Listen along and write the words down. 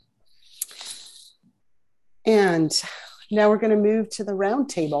And now we're going to move to the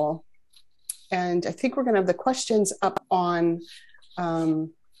roundtable. And I think we're going to have the questions up on,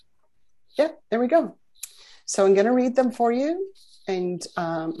 um, yeah, there we go. So I'm going to read them for you, and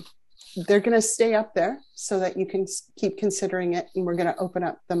they're going to stay up there so that you can keep considering it. And we're going to open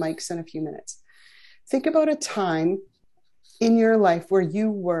up the mics in a few minutes. Think about a time in your life where you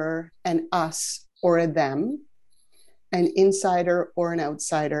were an us or a them, an insider or an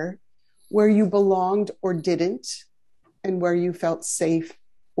outsider, where you belonged or didn't, and where you felt safe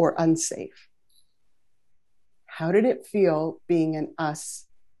or unsafe. How did it feel being an us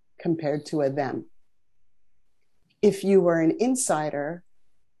compared to a them? If you were an insider,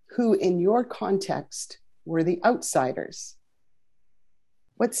 who in your context were the outsiders?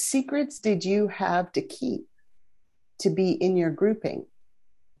 What secrets did you have to keep to be in your grouping?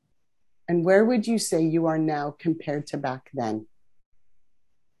 And where would you say you are now compared to back then?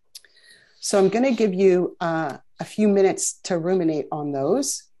 So I'm going to give you a few minutes to ruminate on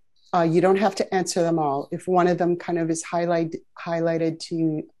those. You don't have to answer them all. If one of them kind of is highlighted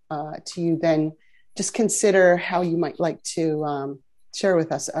to you, then just consider how you might like to share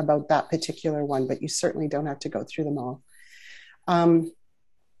with us about that particular one, but you certainly don't have to go through them all.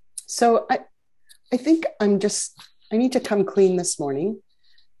 So I think I need to come clean this morning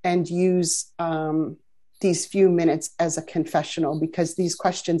and use these few minutes as a confessional, because these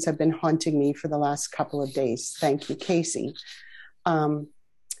questions have been haunting me for the last couple of days. Thank you, Casey.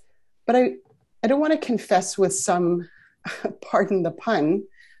 But I don't want to confess with some, pardon the pun,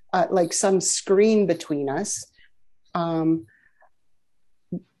 like some screen between us,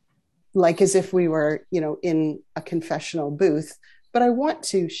 like as if we were, in a confessional booth. But I want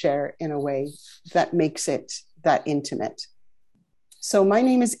to share in a way that makes it that intimate. So my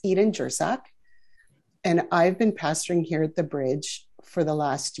name is Eden Jersak, and I've been pastoring here at the Bridge for the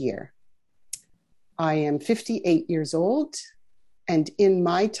last year. I am 58 years old, and in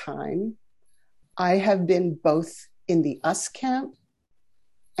my time, I have been both in the us camp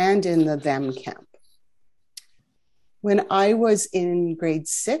and in the them camp. When I was in grade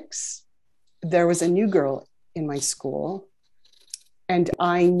 6, there was a new girl in my school, and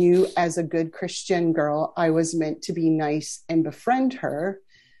I knew as a good Christian girl, I was meant to be nice and befriend her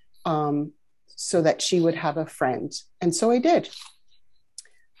so that she would have a friend. And so I did.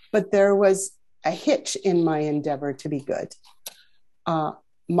 But there was a hitch in my endeavor to be good.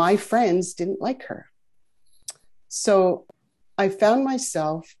 My friends didn't like her. So I found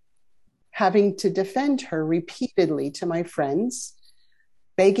myself having to defend her repeatedly to my friends,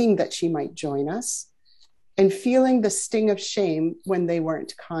 begging that she might join us, and feeling the sting of shame when they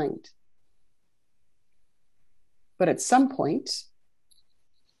weren't kind. But at some point,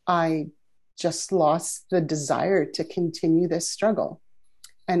 I just lost the desire to continue this struggle.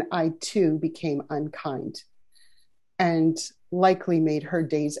 And I too became unkind and likely made her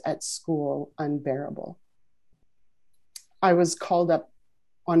days at school unbearable. I was called up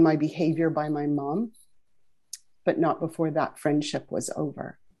on my behavior by my mom, but not before that friendship was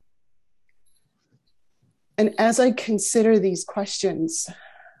over. And as I consider these questions,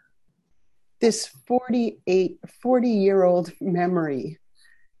 this 40-year-old memory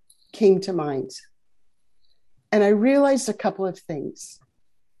came to mind. And I realized a couple of things.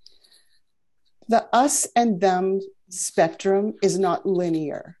 The us and them spectrum is not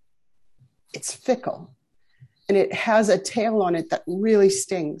linear. It's fickle. And it has a tail on it that really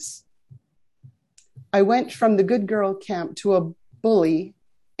stings. I went from the good girl camp to a bully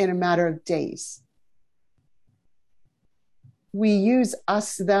in a matter of days. We use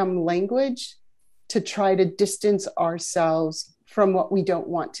us, them language to try to distance ourselves from what we don't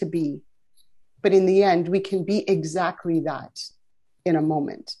want to be. But in the end, we can be exactly that in a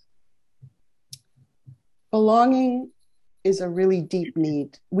moment. Belonging is a really deep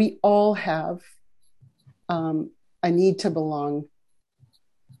need. We all have a need to belong.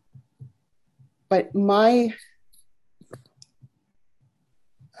 But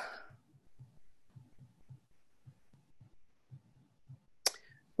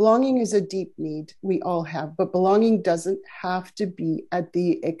belonging is a deep need we all have, but belonging doesn't have to be at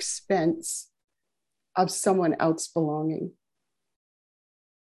the expense of someone else belonging.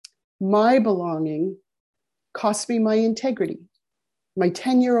 My belonging cost me my integrity, my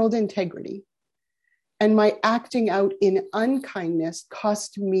 10-year-old integrity. And my acting out in unkindness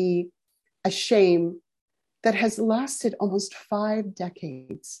cost me a shame that has lasted almost 5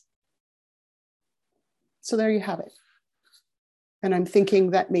 decades. So there you have it. And I'm thinking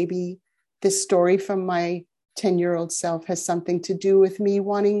that maybe this story from my 10-year-old self has something to do with me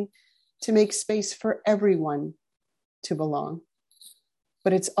wanting to make space for everyone to belong.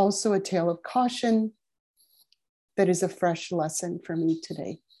 But it's also a tale of caution that is a fresh lesson for me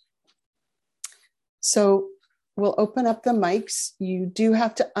today. So we'll open up the mics. You do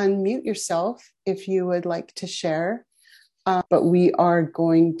have to unmute yourself if you would like to share, but we are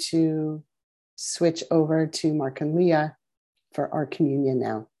going to switch over to Marc and Leah for our communion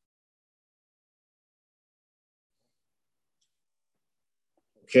now.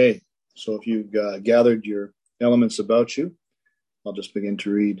 Okay, so if you've gathered your elements about you, I'll just begin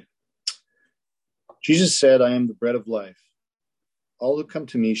to read. Jesus said, I am the bread of life. All who come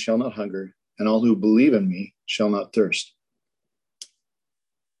to me shall not hunger, and all who believe in me shall not thirst.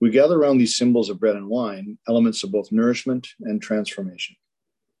 We gather around these symbols of bread and wine, elements of both nourishment and transformation.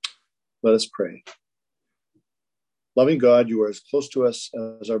 Let us pray. Loving God, you are as close to us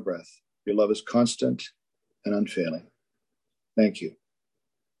as our breath. Your love is constant and unfailing. Thank you.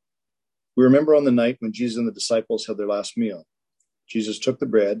 We remember on the night when Jesus and the disciples had their last meal. Jesus took the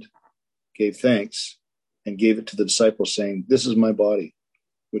bread, gave thanks, and gave it to the disciples, saying, This is my body,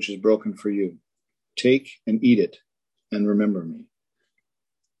 which is broken for you. Take and eat it, and remember me.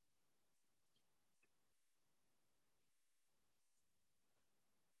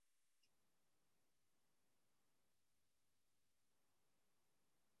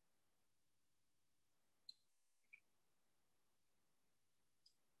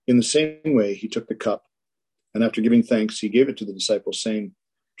 In the same way, he took the cup, and after giving thanks, he gave it to the disciples, saying,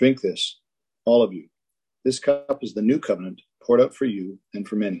 Drink this, all of you. This cup is the new covenant poured out for you and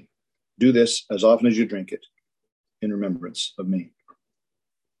for many. Do this as often as you drink it in remembrance of me.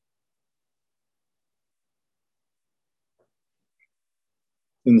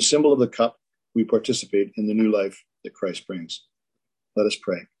 In the symbol of the cup, we participate in the new life that Christ brings. Let us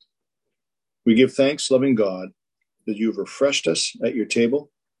pray. We give thanks, loving God, that you have refreshed us at your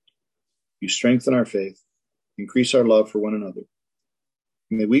table. You strengthen our faith, increase our love for one another.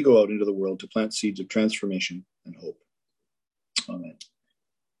 May we go out into the world to plant seeds of transformation and hope. Amen.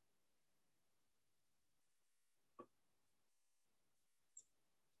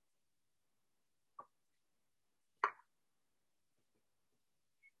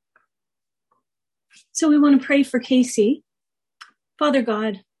 So we want to pray for Casey. Father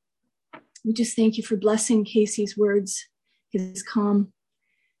God, we just thank you for blessing Casey's words, his calm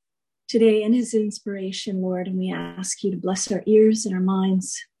today and his inspiration, Lord. And we ask you to bless our ears and our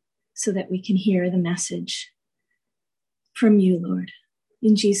minds so that we can hear the message from you, Lord.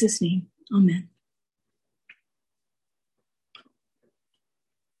 In Jesus' name, amen.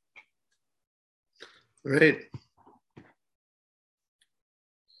 All right.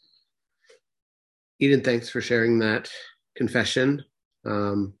 Eden, thanks for sharing that confession.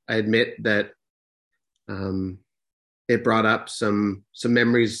 I admit that it brought up some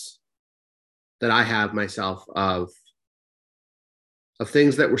memories that I have myself of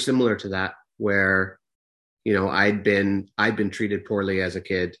things that were similar to that, where, you know, I'd been treated poorly as a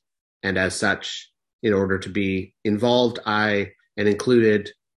kid, and as such, in order to be involved and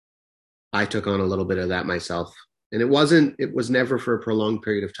included, I took on a little bit of that myself. And it was never for a prolonged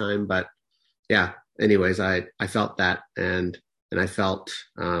period of time, but yeah. Anyways, I felt that, and I felt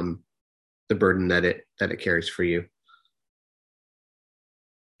the burden that it carries for you.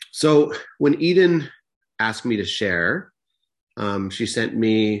 So when Eden asked me to share, she sent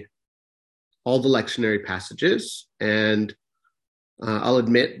me all the lectionary passages, and I'll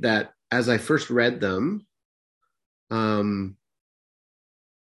admit that as I first read them, I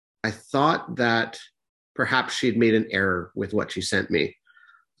thought that perhaps she had made an error with what she sent me.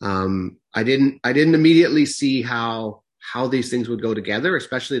 I didn't immediately see how these things would go together,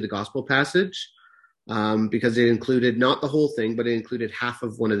 especially the gospel passage, because it included not the whole thing, but it included half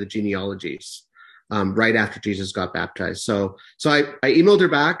of one of the genealogies right after Jesus got baptized. So I emailed her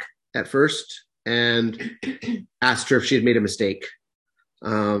back at first and asked her if she had made a mistake,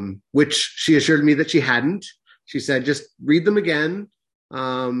 which she assured me that she hadn't. She said, just read them again.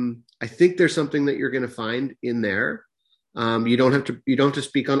 I think there's something that you're going to find in there. You don't have to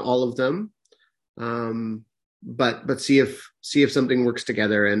speak on all of them, but see if something works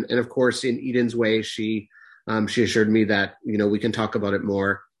together. And of course, in Eden's way, she assured me that, you know, we can talk about it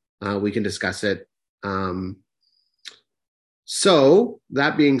more. We can discuss it. So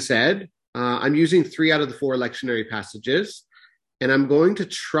that being said, I'm using 3 out of the 4 lectionary passages, and I'm going to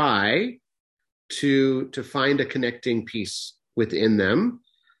try to find a connecting piece within them.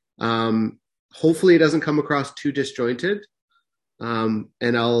 Hopefully it doesn't come across too disjointed. And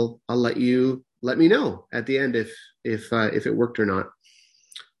I'll let me know at the end if it worked or not.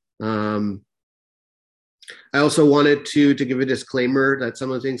 I also wanted to give a disclaimer that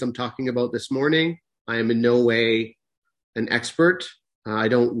some of the things I'm talking about this morning, I am in no way an expert. I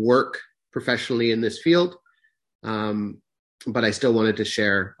don't work professionally in this field. but I still wanted to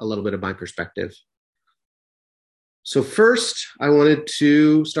share a little bit of my perspective. So first, I wanted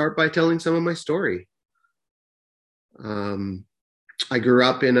to start by telling some of my story. I grew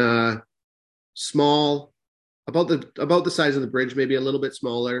up in a small, about the size of the bridge, maybe a little bit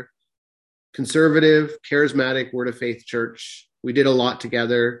smaller, conservative, charismatic, Word of Faith church. We did a lot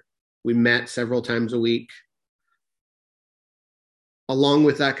together. We met several times a week. Along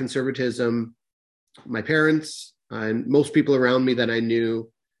with that conservatism, my parents and most people around me that I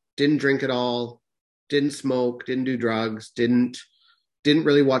knew didn't drink at all, didn't smoke, didn't do drugs, didn't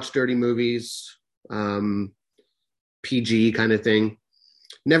really watch dirty movies, PG kind of thing.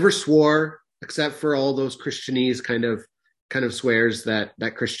 Never swore, except for all those Christianese kind of swears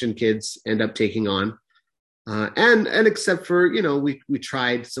that Christian kids end up taking on. And except for, we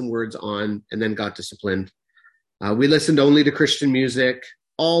tried some words on and then got disciplined. We listened only to Christian music,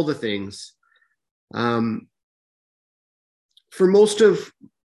 all the things. For most of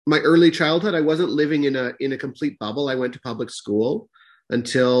my early childhood, I wasn't living in a complete bubble. I went to public school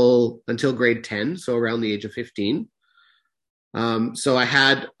until grade 10, so around the age of 15. So I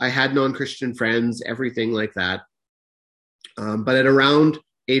had non-Christian friends, everything like that. But at around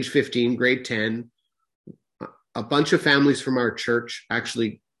age 15, grade 10, a bunch of families from our church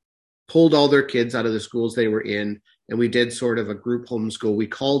actually pulled all their kids out of the schools they were in, and we did sort of a group homeschool. We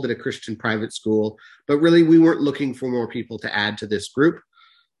called it a Christian private school, but really we weren't looking for more people to add to this group.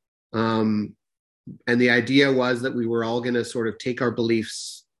 And the idea was that we were all going to sort of take our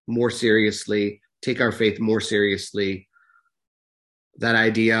beliefs more seriously, take our faith more seriously. That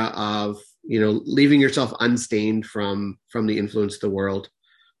idea of, leaving yourself unstained from the influence of the world.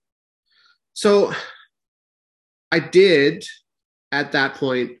 So I did, at that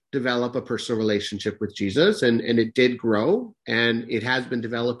point, develop a personal relationship with Jesus, and it did grow, and it has been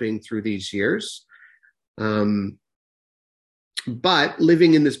developing through these years. But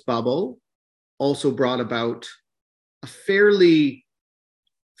living in this bubble also brought about a fairly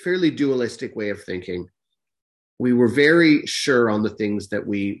dualistic way of thinking. We were very sure on the things that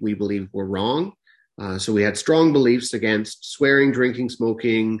we believed were wrong. So we had strong beliefs against swearing, drinking,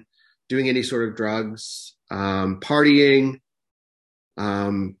 smoking, doing any sort of drugs, partying,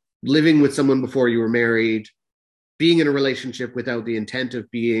 living with someone before you were married, being in a relationship without the intent of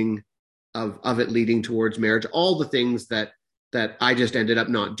it leading towards marriage, all the things that I just ended up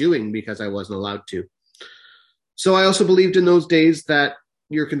not doing because I wasn't allowed to. So I also believed in those days that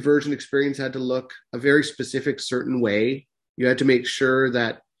your conversion experience had to look a very specific, certain way. You had to make sure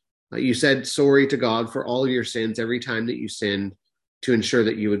that you said sorry to God for all of your sins every time that you sinned to ensure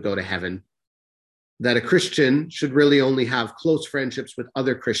that you would go to heaven. That a Christian should really only have close friendships with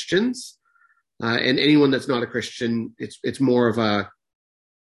other Christians. And anyone that's not a Christian, it's more of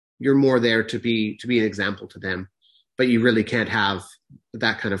you're more there to be an example to them, but you really can't have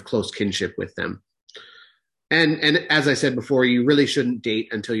that kind of close kinship with them. And as I said before, you really shouldn't date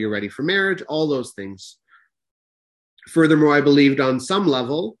until you're ready for marriage, all those things. Furthermore, I believed on some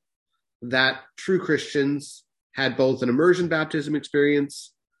level that true Christians had both an immersion baptism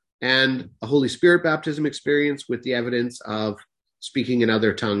experience and a Holy Spirit baptism experience with the evidence of speaking in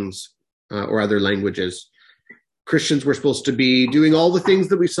other tongues or other languages. Christians were supposed to be doing all the things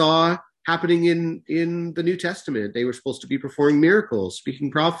that we saw happening in the New Testament. They were supposed to be performing miracles, speaking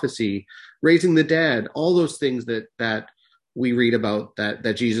prophecy, raising the dead, all those things that we read about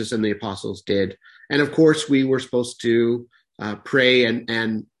that Jesus and the apostles did. And of course, we were supposed to pray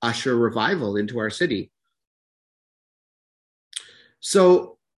and usher revival into our city.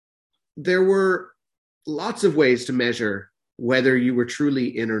 So there were lots of ways to measure whether you were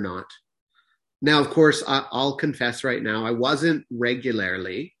truly in or not. Now, of course, I'll confess right now, I wasn't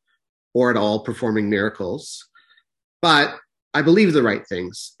regularly or at all performing miracles, but I believed the right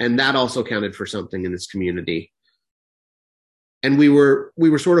things, and that also counted for something in this community. And we were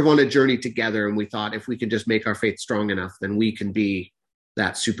sort of on a journey together, and we thought if we could just make our faith strong enough, then we can be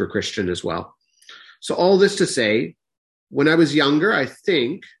that super Christian as well. So all this to say, when I was younger, I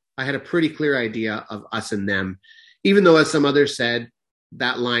think I had a pretty clear idea of us and them, even though, as some others said,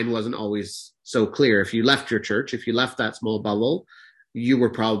 that line wasn't always so clear. If you left your church, if you left that small bubble, you were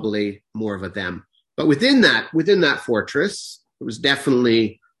probably more of a them. But within that fortress, I was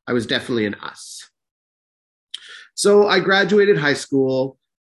definitely an us. So I graduated high school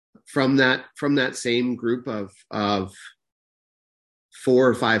from that same group of 4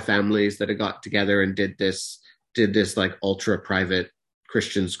 or 5 families that had got together and did this like ultra private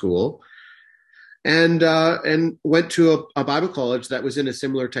Christian school, and went to a Bible college that was in a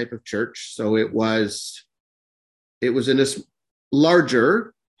similar type of church. So it was in a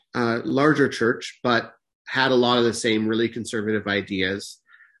larger church, but had a lot of the same really conservative ideas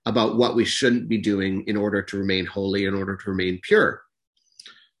about what we shouldn't be doing in order to remain holy, in order to remain pure.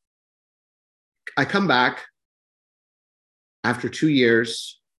 I come back after 2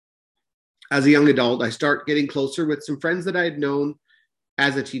 years. As a young adult, I start getting closer with some friends that I had known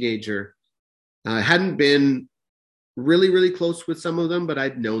as a teenager. I hadn't been really, really close with some of them, but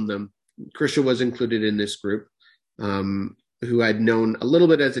I'd known them. Krisha was included in this group, who I'd known a little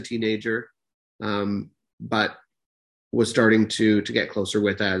bit as a teenager, but was starting to get closer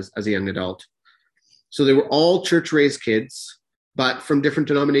with as a young adult. So they were all church-raised kids, but from different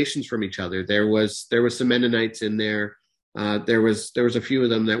denominations from each other. There was some Mennonites in there. There was a few of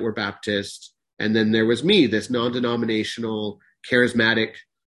them that were Baptist, and then there was me, this non-denominational, charismatic,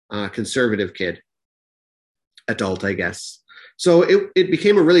 conservative kid, adult, I guess. So it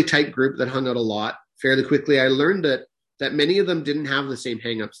became a really tight group that hung out a lot. Fairly quickly, I learned that many of them didn't have the same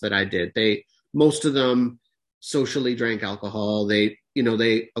hangups that I did. Most of them socially drank alcohol. They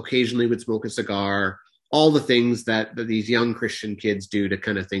occasionally would smoke a cigar. All the things that these young Christian kids do to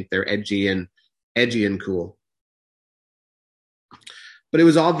kind of think they're edgy and cool. But it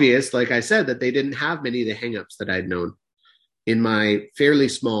was obvious, like I said, that they didn't have many of the hangups that I'd known in my fairly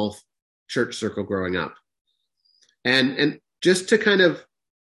small church circle growing up. And just to kind of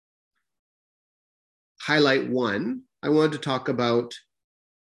highlight one, I wanted to talk about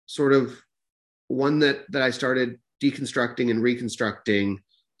sort of one that I started deconstructing and reconstructing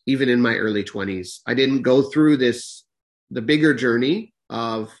even in my early 20s. I didn't go through the bigger journey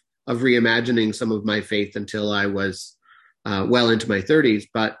of reimagining some of my faith until I was well into my 30s.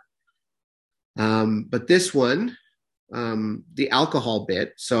 But this one, the alcohol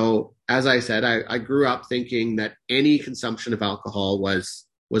bit. So as I said, I grew up thinking that any consumption of alcohol was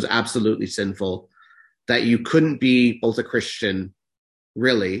absolutely sinful, that you couldn't be both a Christian,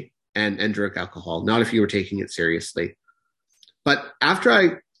 really, and drink alcohol, not if you were taking it seriously. But after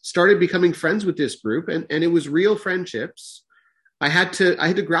I started becoming friends with this group, and it was real friendships, I had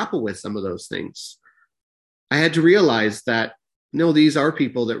to grapple with some of those things. I had to realize that, no, these are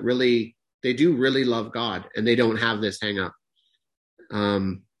people that really, they do really love God, and they don't have this hang up.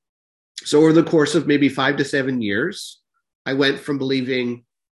 So over the course of maybe 5 to 7 years, I went from believing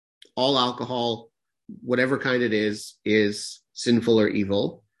all alcohol, whatever kind it is sinful or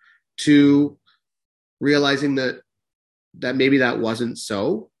evil, to realizing that maybe that wasn't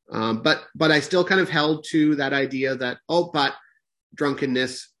so. But I still kind of held to that idea that, but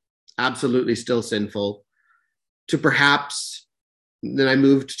drunkenness, absolutely still sinful. Then I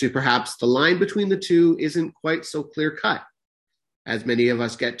moved to perhaps the line between the two isn't quite so clear cut as many of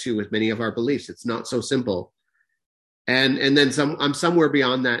us get to with many of our beliefs. It's not so simple. And then I'm somewhere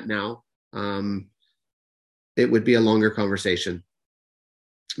beyond that now. It would be a longer conversation.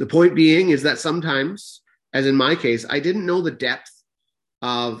 The point being is that sometimes, as in my case, I didn't know the depth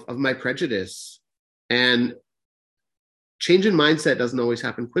of my prejudice, and change in mindset doesn't always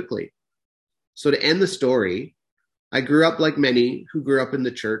happen quickly. So to end the story, I grew up like many who grew up in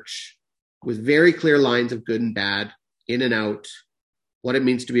the church with very clear lines of good and bad, in and out, what it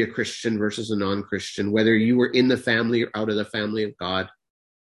means to be a Christian versus a non-Christian, whether you were in the family or out of the family of God.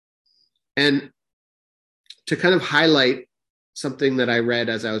 And to kind of highlight something that I read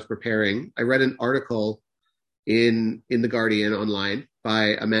as I was preparing, I read an article in The Guardian online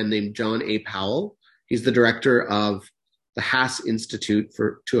by a man named John A. Powell. He's the director of the Haas Institute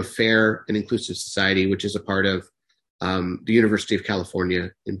to a Fair and Inclusive Society, which is a part of the University of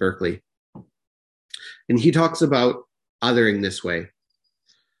California in Berkeley. And he talks about othering this way.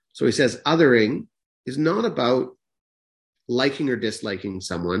 So he says, othering is not about liking or disliking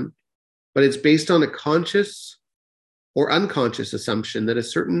someone, but it's based on a conscious or unconscious assumption that a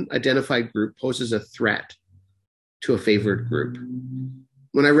certain identified group poses a threat to a favored group.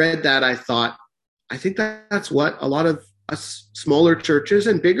 When I read that, I thought, I think that's what a lot of us smaller churches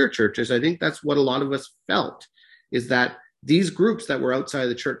and bigger churches, I think that's what a lot of us felt, is that these groups that were outside of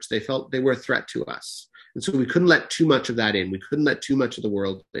the church, they felt they were a threat to us. And so we couldn't let too much of that in. We couldn't let too much of the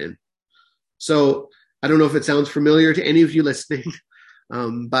world in. So I don't know if it sounds familiar to any of you listening,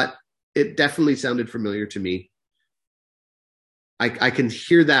 but it definitely sounded familiar to me. I can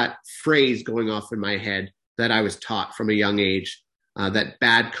hear that phrase going off in my head that I was taught from a young age, that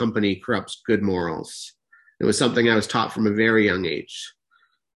bad company corrupts good morals. It was something I was taught from a very young age.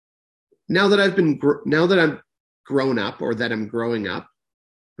 Now that I'm grown up, or that I'm growing up,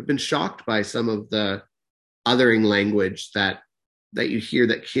 I've been shocked by some of the othering language that you hear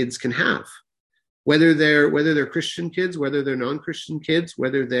that kids can have, whether they're Christian kids, whether they're non-Christian kids,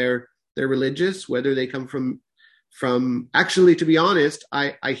 whether they're religious, whether they come from actually, to be honest,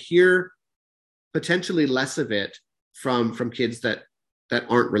 I hear potentially less of it from kids that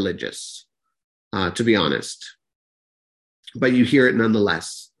aren't religious, to be honest. But you hear it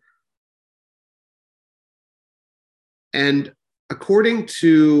nonetheless. And according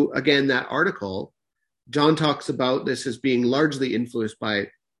to, again, that article, John talks about this as being largely influenced by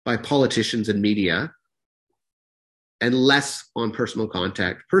politicians and media and less on personal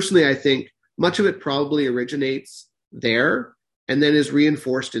contact. Personally, I think much of it probably originates there and then is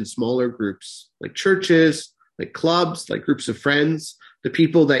reinforced in smaller groups like churches, like clubs, like groups of friends, the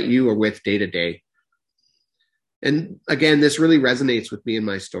people that you are with day to day. And again, this really resonates with me in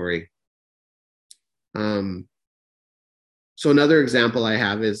my story. So another example I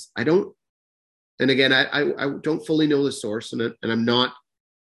have is I don't fully know the source, and I'm not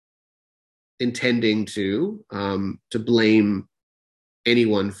intending to blame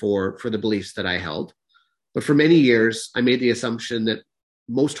anyone for the beliefs that I held. But for many years, I made the assumption that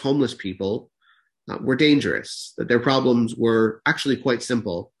most homeless people were dangerous, that their problems were actually quite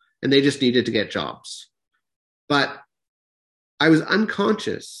simple, and they just needed to get jobs. But I was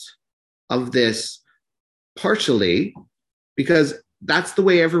unconscious of this partially because that's the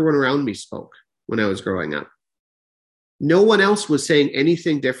way everyone around me spoke when I was growing up. No one else was saying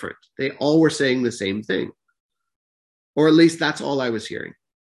anything different. They all were saying the same thing. Or at least that's all I was hearing.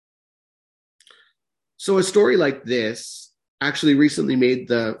 So a story like this actually recently made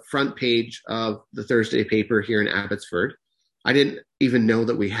the front page of the Thursday paper here in Abbotsford. I didn't even know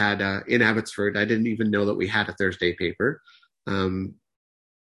that we had, in Abbotsford, I didn't even know that we had a Thursday paper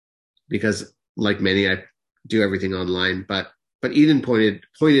because like many, I do everything online. But Eden pointed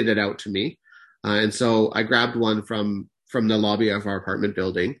it out to me. And so I grabbed one from the lobby of our apartment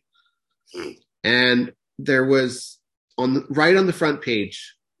building. And there was right on the front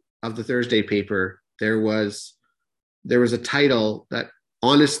page of the Thursday paper, there was a title that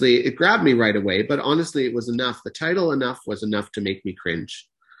honestly, it grabbed me right away, but honestly, it was enough. The title was enough to make me cringe.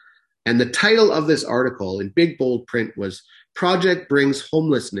 And the title of this article in big bold print was "Project Brings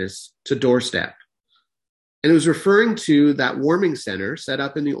Homelessness to Doorstep." And it was referring to that warming center set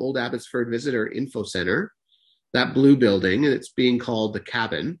up in the old Abbotsford Visitor Info Center, that blue building, and it's being called the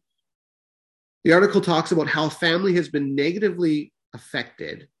Cabin. The article talks about how family has been negatively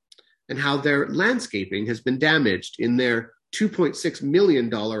affected and how their landscaping has been damaged in their $2.6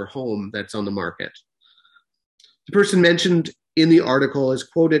 million home that's on the market. The person mentioned in the article is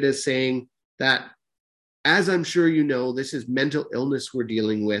quoted as saying that, as I'm sure you know, this is mental illness we're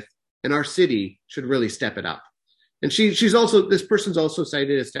dealing with, and our city should really step it up. And this person's also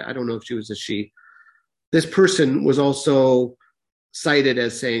cited as, I don't know if she was a she, this person was also cited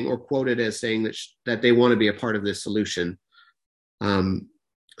as saying, or quoted as saying that they want to be a part of this solution.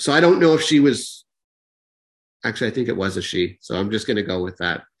 So I don't know if she was, actually, I think it was a she. So I'm just going to go with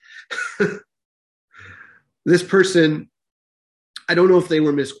that. This person, I don't know if they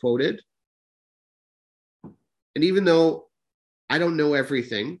were misquoted. And even though I don't know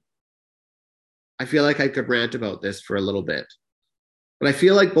everything, I feel like I could rant about this for a little bit. But I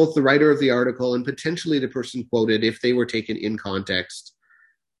feel like both the writer of the article and potentially the person quoted, if they were taken in context,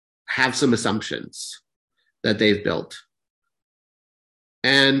 have some assumptions that they've built.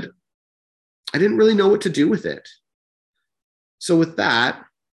 And I didn't really know what to do with it. So with that,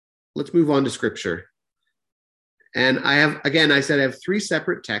 let's move on to scripture. And I have 3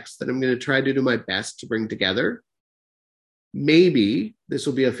 separate texts that I'm going to try to do my best to bring together. Maybe this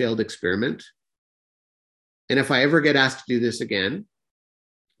will be a failed experiment. And if I ever get asked to do this again,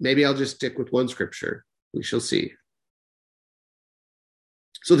 maybe I'll just stick with one scripture. We shall see.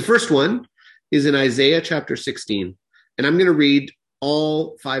 So the first one is in Isaiah chapter 16. And I'm going to read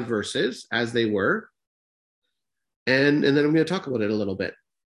all 5 verses as they were. And then I'm going to talk about it a little bit.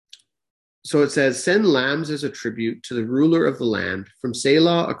 So it says, "Send lambs as a tribute to the ruler of the land, from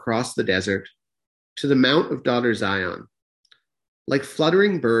Selah across the desert to the mount of daughter Zion. Like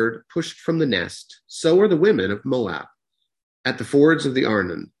fluttering bird pushed from the nest, so are the women of Moab at the fords of the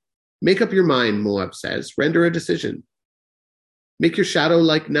Arnon. Make up your mind," Moab says, "render a decision. Make your shadow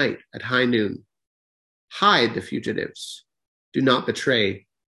like night at high noon. Hide the fugitives. Do not betray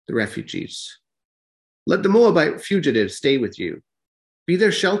the refugees. Let the Moabite fugitives stay with you. Be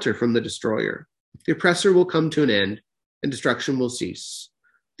their shelter from the destroyer. The oppressor will come to an end, and destruction will cease.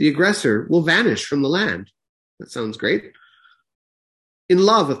 The aggressor will vanish from the land." That sounds great. "In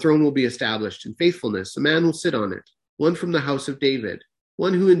love, a throne will be established. In faithfulness, a man will sit on it. One from the house of David,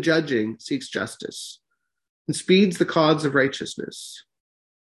 one who in judging seeks justice and speeds the cause of righteousness."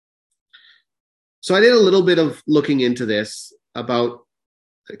 So I did a little bit of looking into this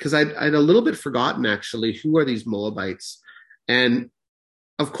because I'd a little bit forgotten, actually, who are these Moabites? And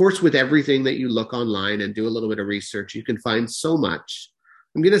of course, with everything that you look online and do a little bit of research, you can find so much.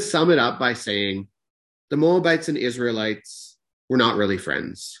 I'm going to sum it up by saying the Moabites and Israelites were not really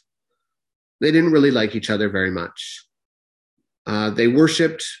friends. They didn't really like each other very much. They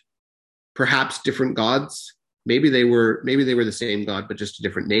worshipped perhaps different gods. Maybe they were the same God, but just a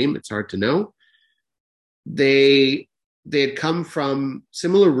different name. It's hard to know. They had come from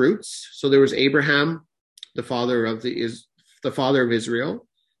similar roots. So there was Abraham, the father of Israel,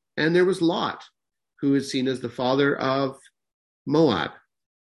 and there was Lot, who is seen as the father of Moab.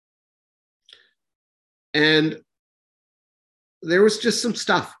 And there was just some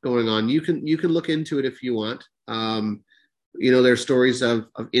stuff going on. You can look into it if you want. There's stories of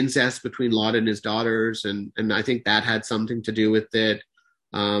incest between Lot and his daughters, and I think that had something to do with it.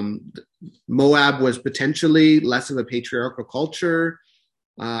 Moab was potentially less of a patriarchal culture.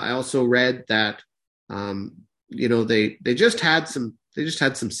 I also read that they just had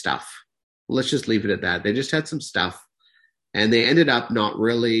some stuff. Let's just leave it at that. They just had some stuff, and they ended up not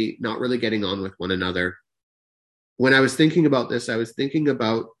really getting on with one another. When I was thinking about this, I was thinking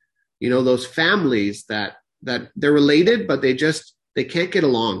about those families that they're related, but they can't get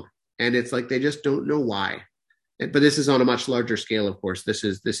along, and it's like they just don't know why. But this is on a much larger scale, of course. This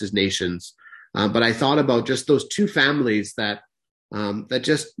is nations. But I thought about just those two families that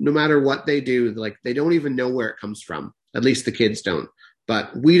just no matter what they do, like they don't even know where it comes from. At least the kids don't.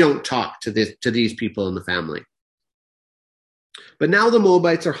 But we don't talk to these people in the family. But now the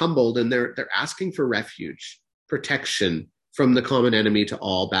Moabites are humbled, and they're asking for refuge, protection from the common enemy to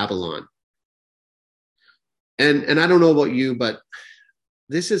all, Babylon. And I don't know about you, but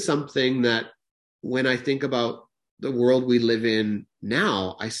this is something that when I think about the world we live in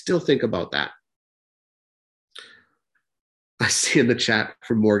now, I still think about that. I see in the chat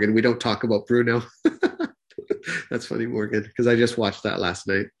from Morgan, we don't talk about Bruno. That's funny, Morgan, because I just watched that last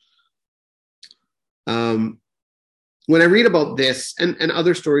night. When I read about this and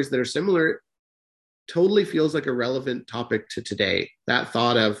other stories that are similar, it totally feels like a relevant topic to today. That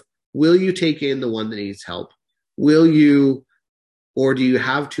thought of, will you take in the one that needs help? Will you, or do you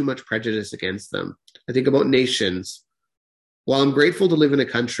have too much prejudice against them? I think about nations. While I'm grateful to live in a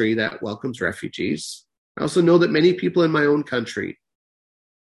country that welcomes refugees, I also know that many people in my own country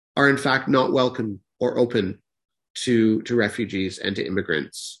are in fact not welcome or open to refugees and to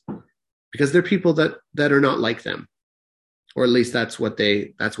immigrants, because they're people that are not like them, or at least that's what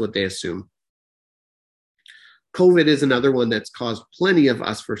they assume. COVID is another one that's caused plenty of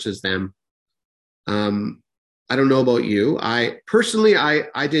us versus them. I don't know about you. I personally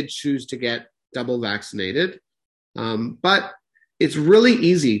did choose to get double vaccinated, but it's really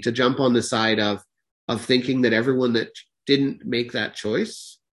easy to jump on the side of thinking that everyone that didn't make that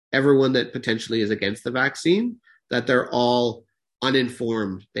choice, everyone that potentially is against the vaccine, that they're all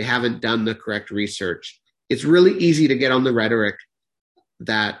uninformed. They haven't done the correct research. It's really easy to get on the rhetoric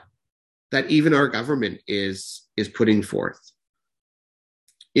that even our government is putting forth.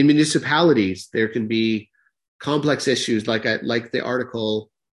 In municipalities, there can be complex issues like the article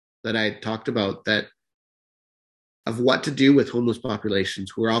that I talked about, that of what to do with homeless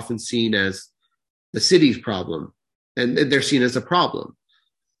populations who are often seen as the city's problem, and they're seen as a problem.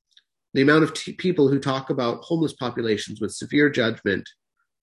 The amount of people who talk about homeless populations with severe judgment,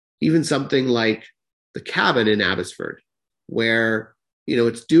 even something like the cabin in Abbotsford, where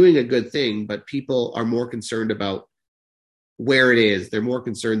it's doing a good thing, but people are more concerned about where it is. They're more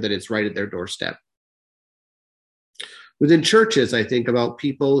concerned that it's right at their doorstep. Within churches, I think about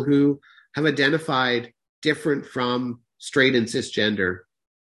people who have identified different from straight and cisgender,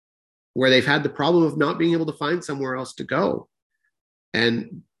 where they've had the problem of not being able to find somewhere else to go,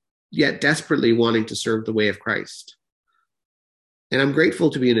 and yet desperately wanting to serve the way of Christ. And I'm grateful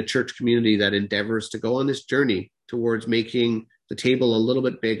to be in a church community that endeavors to go on this journey towards making the table a little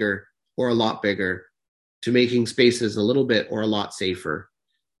bit bigger or a lot bigger, to making spaces a little bit or a lot safer,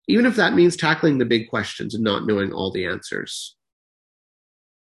 even if that means tackling the big questions and not knowing all the answers.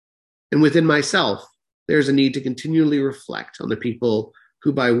 And within myself, there's a need to continually reflect on the people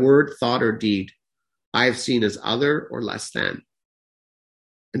who by word, thought, or deed I have seen as other or less than.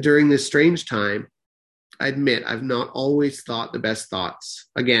 And during this strange time, I admit I've not always thought the best thoughts,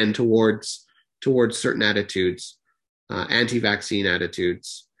 again, towards certain attitudes, anti-vaccine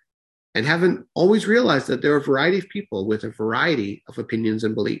attitudes, and haven't always realized that there are a variety of people with a variety of opinions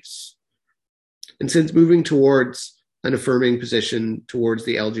and beliefs. And since moving towards an affirming position towards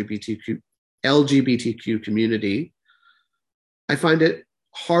the LGBTQ community, I find it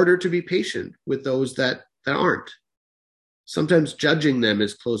harder to be patient with those that aren't. Sometimes judging them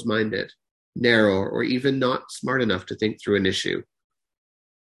as closed-minded, narrow, or even not smart enough to think through an issue.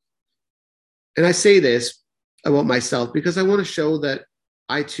 And I say this about myself because I want to show that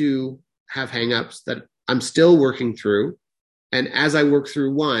I too have hangups that I'm still working through. And as I work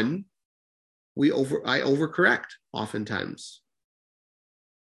through one, I overcorrect oftentimes.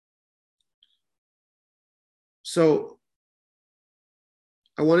 So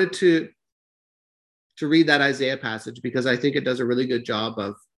I wanted to read that Isaiah passage because I think it does a really good job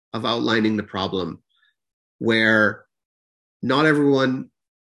of outlining the problem where not everyone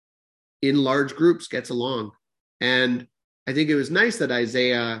in large groups gets along. And I think it was nice that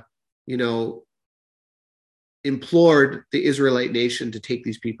Isaiah, implored the Israelite nation to take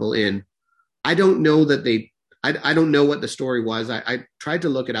these people in. I don't know that I don't know what the story was. I tried to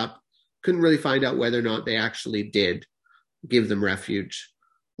look it up, couldn't really find out whether or not they actually did give them refuge.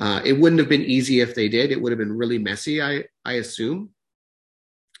 It wouldn't have been easy if they did. It would have been really messy, I assume.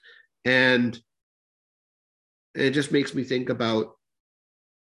 And it just makes me think about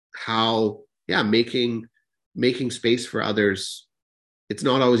how, making space for others, it's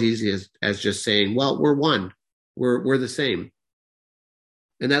not always easy as just saying, well, we're one, we're the same.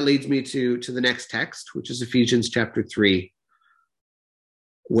 And that leads me to the next text, which is Ephesians chapter 3,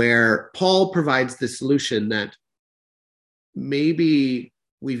 where Paul provides the solution that maybe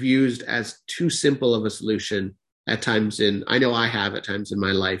we've used as too simple of a solution at times I know I have at times in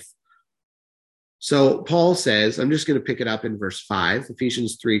my life. So Paul says, I'm just going to pick it up in verse 5,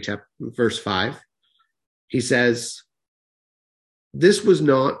 Ephesians 3, verse 5. He says, this was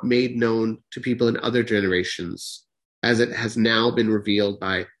not made known to people in other generations, as it has now been revealed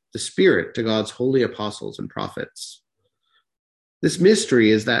by the Spirit to God's holy apostles and prophets. This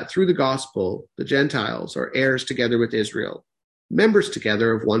mystery is that through the gospel, the Gentiles are heirs together with Israel, members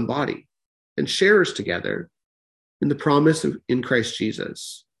together of one body, and sharers together in the promise in Christ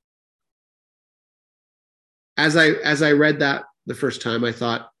Jesus. As I read that the first time, I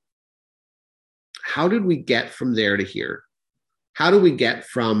thought, how did we get from there to here? How do we get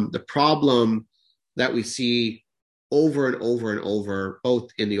from the problem that we see over and over and over, both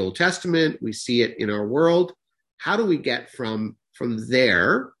in the Old Testament, we see it in our world? How do we get from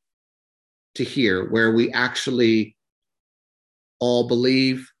there to here, where we actually all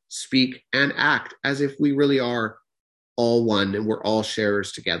believe, speak, and act as if we really are all one and we're all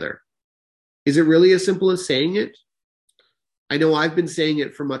sharers together? Is it really as simple as saying it? I know I've been saying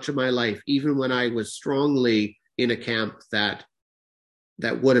it for much of my life, even when I was strongly in a camp that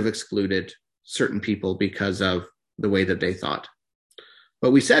would have excluded certain people because of the way that they thought.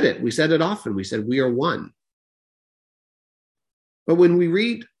 But we said it often. We said we are one. But when we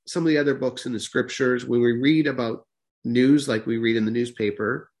read some of the other books in the scriptures, when we read about news like we read in the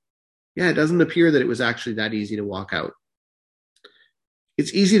newspaper, it doesn't appear that it was actually that easy to walk out.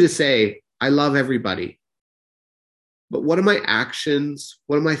 It's easy to say, I love everybody. But what are my actions?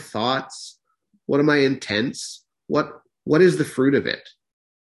 What are my thoughts? What are my intents? What is the fruit of it?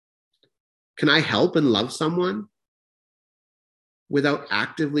 Can I help and love someone without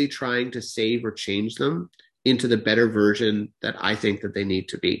actively trying to save or change them into the better version that I think that they need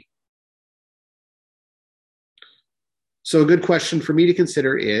to be? So a good question for me to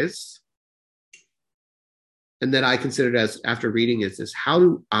consider is, and that I considered as after reading is this, how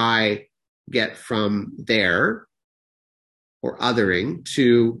do I get from there or othering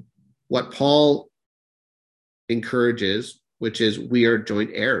to what Paul encourages, which is we are joint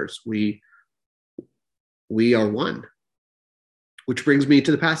heirs. We are one. Which brings me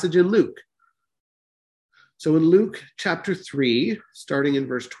to the passage in Luke. So in Luke chapter 3, starting in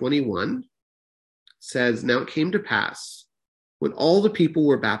verse 21, says, now it came to pass when all the people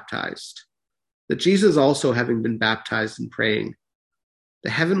were baptized, that Jesus also having been baptized and praying, the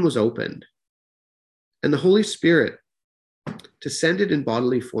heaven was opened, and the Holy Spirit descended in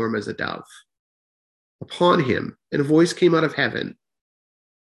bodily form as a dove upon him, and a voice came out of heaven,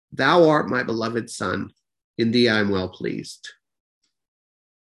 thou art my beloved Son, in thee I am well pleased.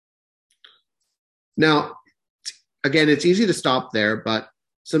 Now, again, it's easy to stop there, but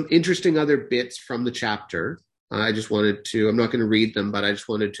some interesting other bits from the chapter. I'm not going to read them, but I just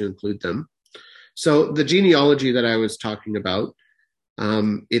wanted to include them. So the genealogy that I was talking about,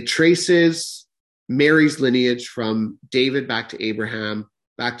 it traces Mary's lineage from David back to Abraham,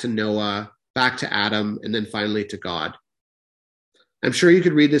 back to Noah, back to Adam, and then finally to God. I'm sure you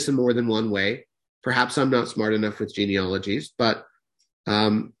could read this in more than one way. Perhaps I'm not smart enough with genealogies, but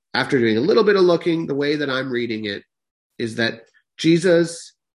after doing a little bit of looking, the way that I'm reading it is that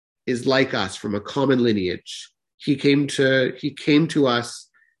Jesus is like us from a common lineage. He came to us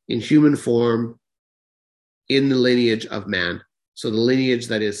in human form in the lineage of man. So the lineage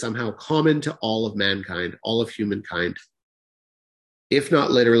that is somehow common to all of mankind, all of humankind. if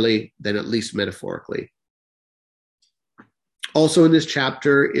not literally, then at least metaphorically. Also in this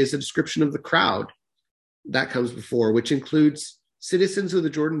chapter is a description of the crowd that comes before, which includes citizens of the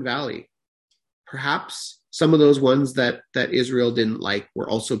Jordan Valley. Perhaps some of those ones that Israel didn't like were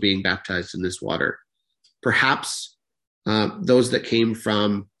also being baptized in this water. Perhaps those that came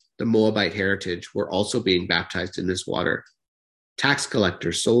from the Moabite heritage were also being baptized in this water. Tax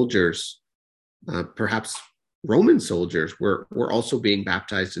collectors, soldiers, perhaps Roman soldiers were also being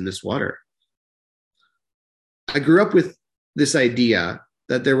baptized in this water. I grew up with this idea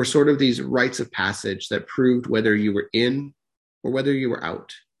that there were sort of these rites of passage that proved whether you were in or whether you were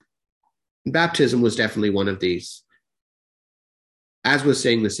out. And baptism was definitely one of these, as was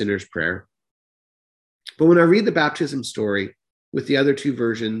saying the sinner's prayer. But when I read the baptism story with the other two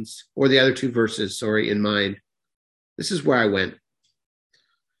versions, or the other two verses, in mind, this is where I went.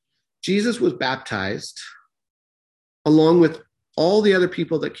 Jesus was baptized along with all the other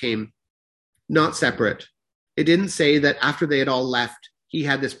people that came, not separate. It didn't say that after they had all left, he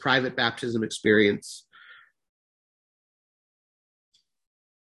had this private baptism experience.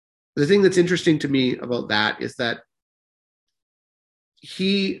 The thing that's interesting to me about that is that if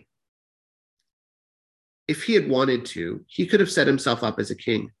he had wanted to, he could have set himself up as a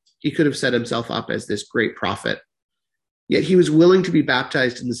king. He could have set himself up as this great prophet. Yet he was willing to be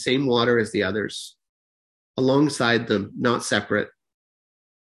baptized in the same water as the others, alongside them, not separate.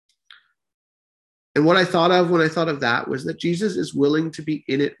 And what I thought of when I thought of that was that Jesus is willing to be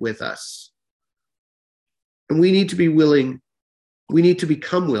in it with us. And we need to be willing, we need to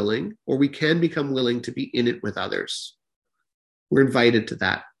become willing, or we can become willing to be in it with others. We're invited to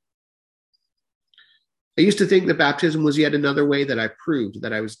that. I used to think that baptism was yet another way that I proved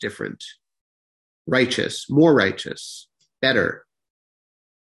that I was different, righteous, more righteous, better.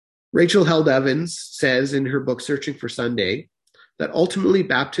 Rachel Held Evans says in her book, Searching for Sunday, that ultimately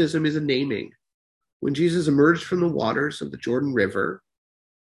baptism is a naming. When Jesus emerged from the waters of the Jordan River,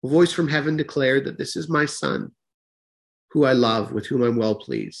 a voice from heaven declared that this is my son, who I love, with whom I'm well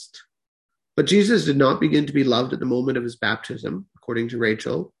pleased. But Jesus did not begin to be loved at the moment of his baptism, according to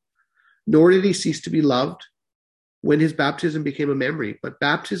Rachel, nor did he cease to be loved when his baptism became a memory, but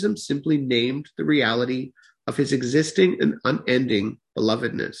baptism simply named the reality of his existing and unending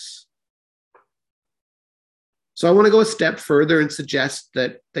belovedness. So I want to go a step further and suggest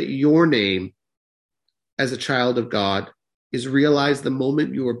that your name as a child of God is realized the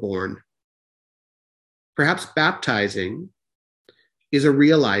moment you were born. Perhaps baptizing is a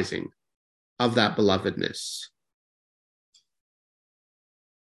realizing of that belovedness.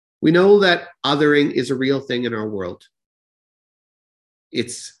 We know that othering is a real thing in our world.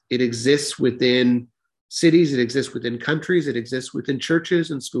 It exists within cities, it exists within countries, it exists within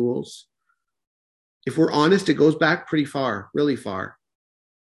churches and schools. If we're honest, it goes back pretty far, really far.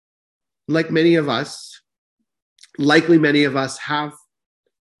 Likely many of us have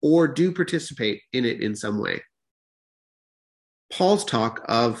or do participate in it in some way. Paul's talk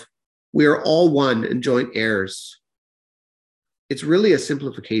of we are all one and joint heirs, it's really a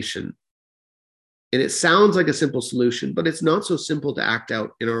simplification. And it sounds like a simple solution, but it's not so simple to act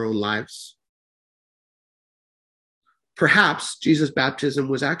out in our own lives. Perhaps Jesus' baptism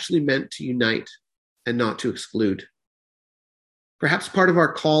was actually meant to unite and not to exclude. Perhaps part of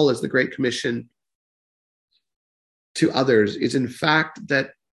our call as the Great Commission to others is in fact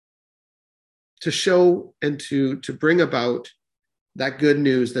that to show and to bring about that good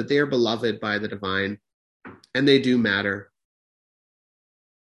news that they are beloved by the divine and they do matter.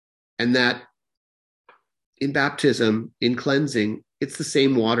 And that in baptism, in cleansing, it's the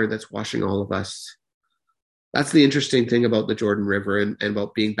same water that's washing all of us. That's the interesting thing about the Jordan River and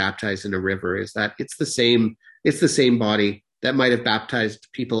about being baptized in a river, is that it's the same body that might have baptized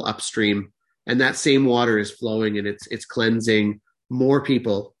people upstream. And that same water is flowing and it's cleansing more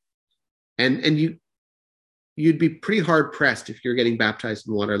people. And you'd be pretty hard pressed if you're getting baptized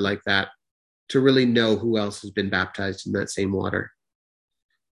in water like that to really know who else has been baptized in that same water.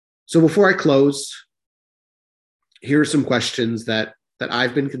 So before I close, here are some questions that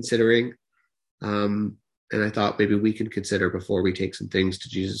I've been considering, and I thought maybe we can consider before we take some things to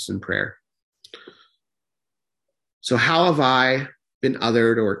Jesus in prayer. So how have I been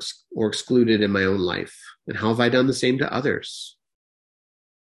othered or excluded in my own life? And how have I done the same to others?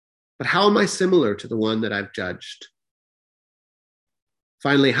 But how am I similar to the one that I've judged?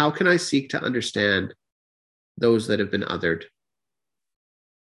 Finally, how can I seek to understand those that have been othered?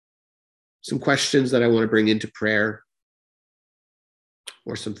 Some questions that I want to bring into prayer,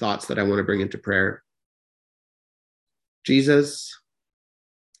 or some thoughts that I want to bring into prayer. Jesus,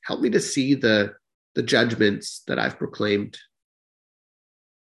 help me to see the judgments that I've proclaimed.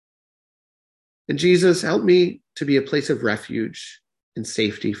 And Jesus, help me to be a place of refuge and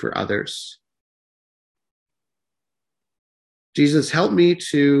safety for others. Jesus, help me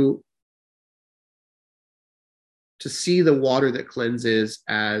to see the water that cleanses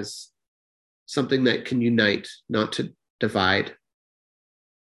as something that can unite, not to divide.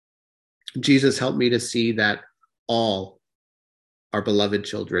 Jesus, help me to see that all are beloved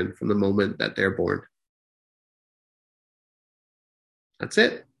children from the moment that they're born. That's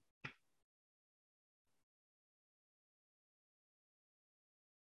it.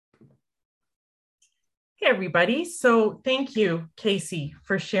 Hey, everybody. So thank you, Casey,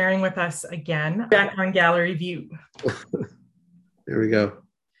 for sharing with us again back on Gallery View. There we go.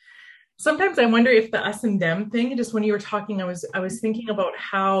 Sometimes I wonder if the us and them thing, just when you were talking, I was thinking about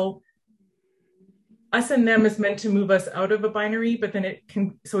how us and them is meant to move us out of a binary, but then it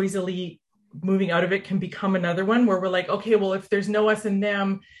can so easily moving out of it can become another one where we're like, okay, well, if there's no us and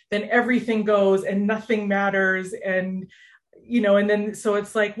them, then everything goes and nothing matters. And, and then, so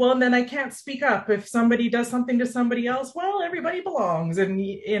it's like, well, and then I can't speak up. If somebody does something to somebody else, well, everybody belongs.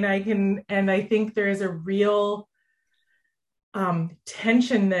 And I think there is a real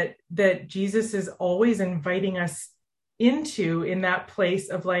tension that Jesus is always inviting us into, in that place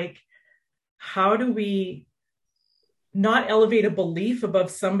of like, how do we not elevate a belief above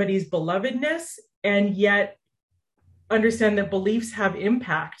somebody's belovedness and yet understand that beliefs have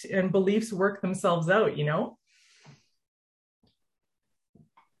impact and beliefs work themselves out,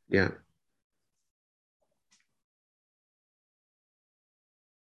 Yeah.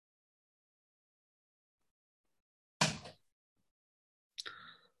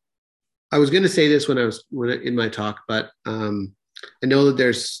 I was going to say this when in my talk, but I know that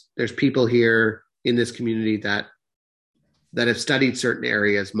there's people here in this community that have studied certain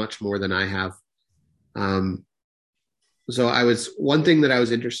areas much more than I have. So one thing that I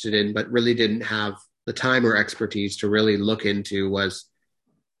was interested in, but really didn't have the time or expertise to really look into, was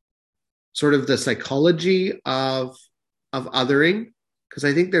sort of the psychology of othering, because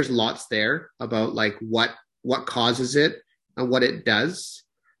I think there's lots there about like what causes it and what it does.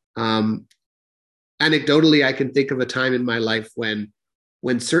 Anecdotally, I can think of a time in my life when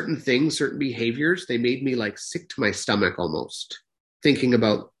certain things, certain behaviors, they made me like sick to my stomach almost, thinking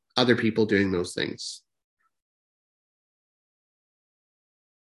about other people doing those things.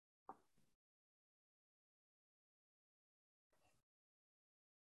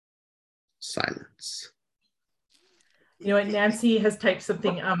 Silence. You know what, Nancy has typed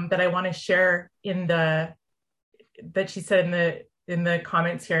something that I want to share that she said in the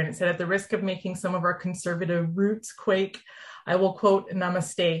comments here, and it said, at the risk of making some of our conservative roots quake, I will quote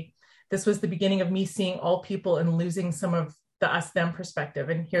Namaste. This was the beginning of me seeing all people and losing some of the us them perspective.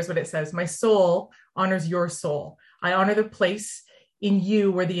 And here's what it says: my soul honors your soul. I honor the place in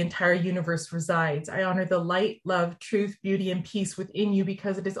you where the entire universe resides. I honor the light, love, truth, beauty, and peace within you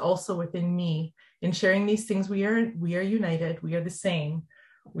because it is also within me. In sharing these things, we are united. We are the same.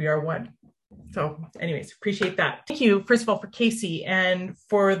 We are one. So anyways, appreciate that. Thank you, first of all, for Casey and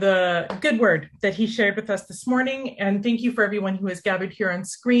for the good word that he shared with us this morning. And thank you for everyone who has gathered here on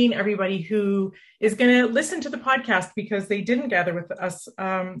screen, everybody who is going to listen to the podcast because they didn't gather with us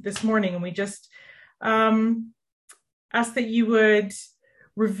this morning. And we just ask that you would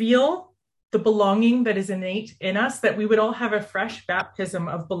reveal the belonging that is innate in us, that we would all have a fresh baptism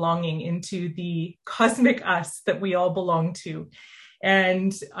of belonging into the cosmic us that we all belong to.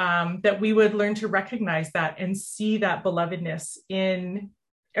 And that we would learn to recognize that and see that belovedness in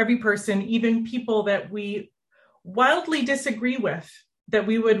every person, even people that we wildly disagree with, that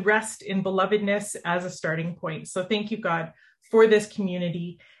we would rest in belovedness as a starting point. So thank you, God, for this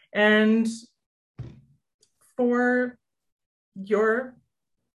community and for your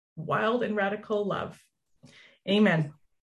wild and radical love. Amen.